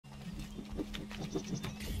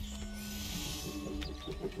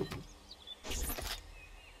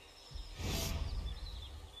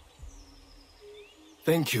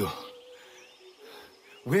Thank you.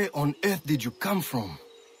 Where on earth did you come from?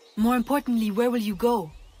 More importantly, where will you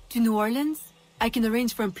go? To New Orleans? I can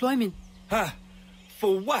arrange for employment. Ha!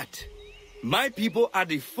 For what? My people are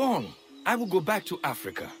the Fawn. I will go back to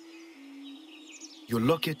Africa. Your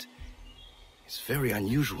locket is very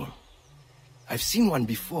unusual. I've seen one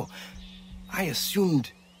before. I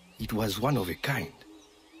assumed it was one of a kind.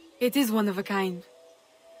 It is one of a kind.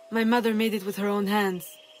 My mother made it with her own hands.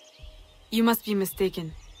 You must be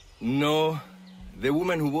mistaken. No. The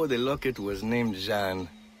woman who wore the locket was named Jeanne.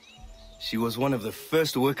 She was one of the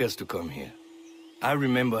first workers to come here. I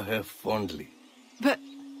remember her fondly. But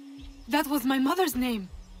that was my mother's name.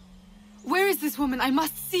 Where is this woman? I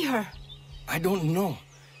must see her. I don't know.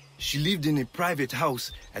 She lived in a private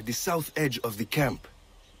house at the south edge of the camp.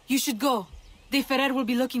 You should go. De Ferrer will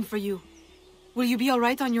be looking for you. Will you be all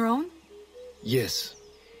right on your own? Yes.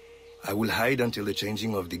 I will hide until the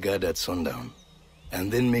changing of the guard at sundown,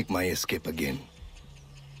 and then make my escape again.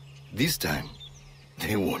 This time,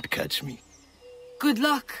 they won't catch me. Good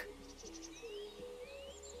luck.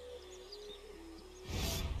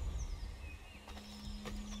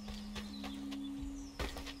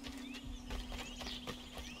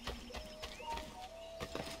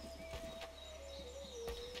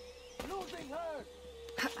 Losing her!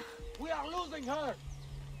 We are losing her!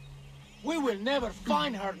 We will never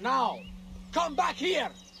find her now! Come back here!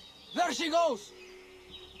 There she goes!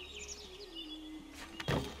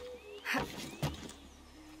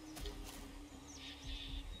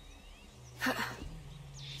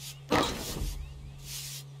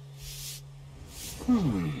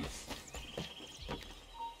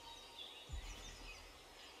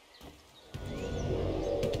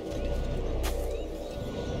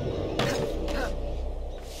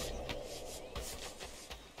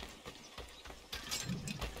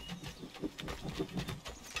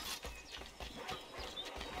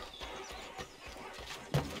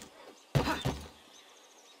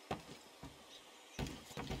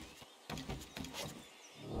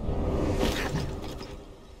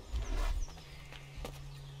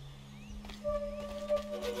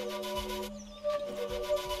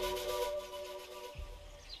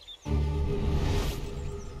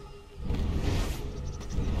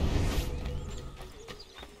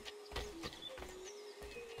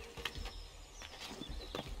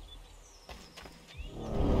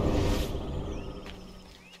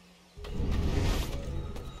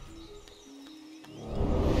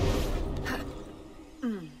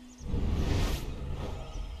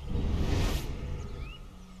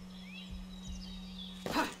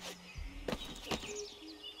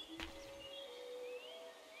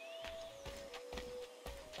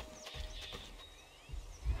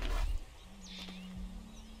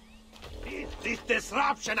 This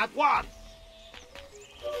disruption at once!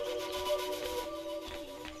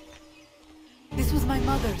 This was my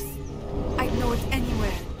mother's. I'd know it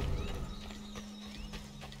anywhere.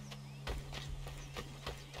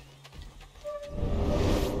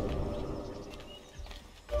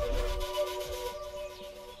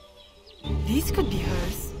 These could be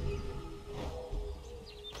hers.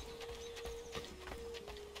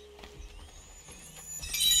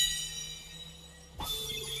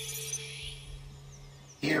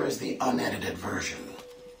 Here is the unedited version.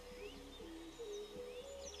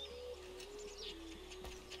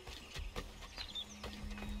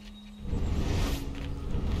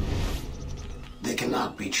 They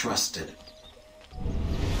cannot be trusted.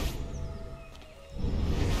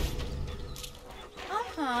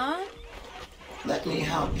 Uh-huh. Let me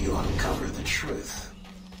help you uncover the truth.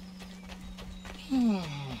 Hey!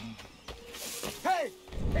 Hey,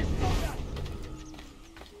 stop that!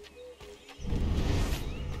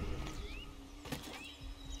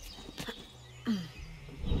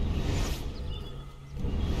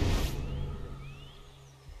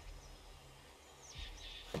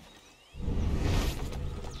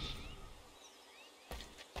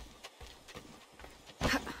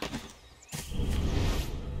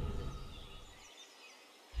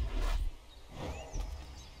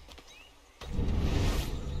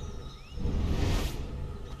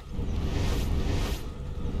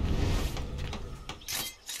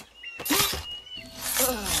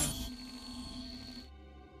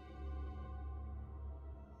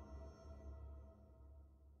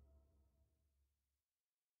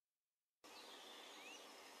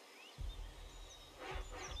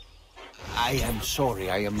 I am sorry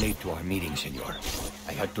I am late to our meeting, senor.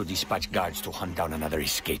 I had to dispatch guards to hunt down another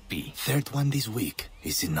escapee. Third one this week,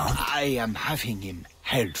 is it not? I am having him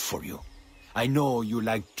held for you. I know you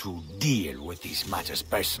like to deal with these matters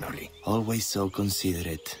personally. Always so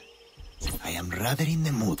considerate. I am rather in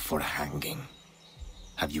the mood for hanging.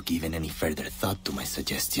 Have you given any further thought to my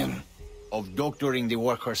suggestion? Of doctoring the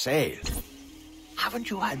workers' ale.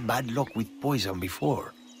 Haven't you had bad luck with poison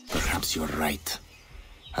before? Perhaps you're right.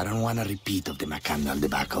 I don't want a repeat of the Macandal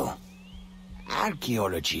debacle.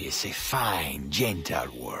 Archaeology is a fine,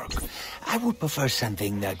 gentle work. I would prefer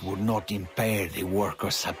something that would not impair the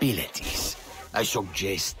workers' abilities. I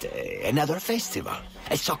suggest another festival,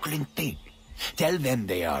 a suckling pig. Tell them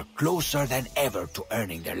they are closer than ever to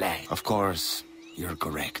earning their land. Of course, you're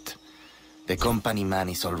correct. The company man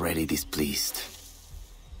is already displeased.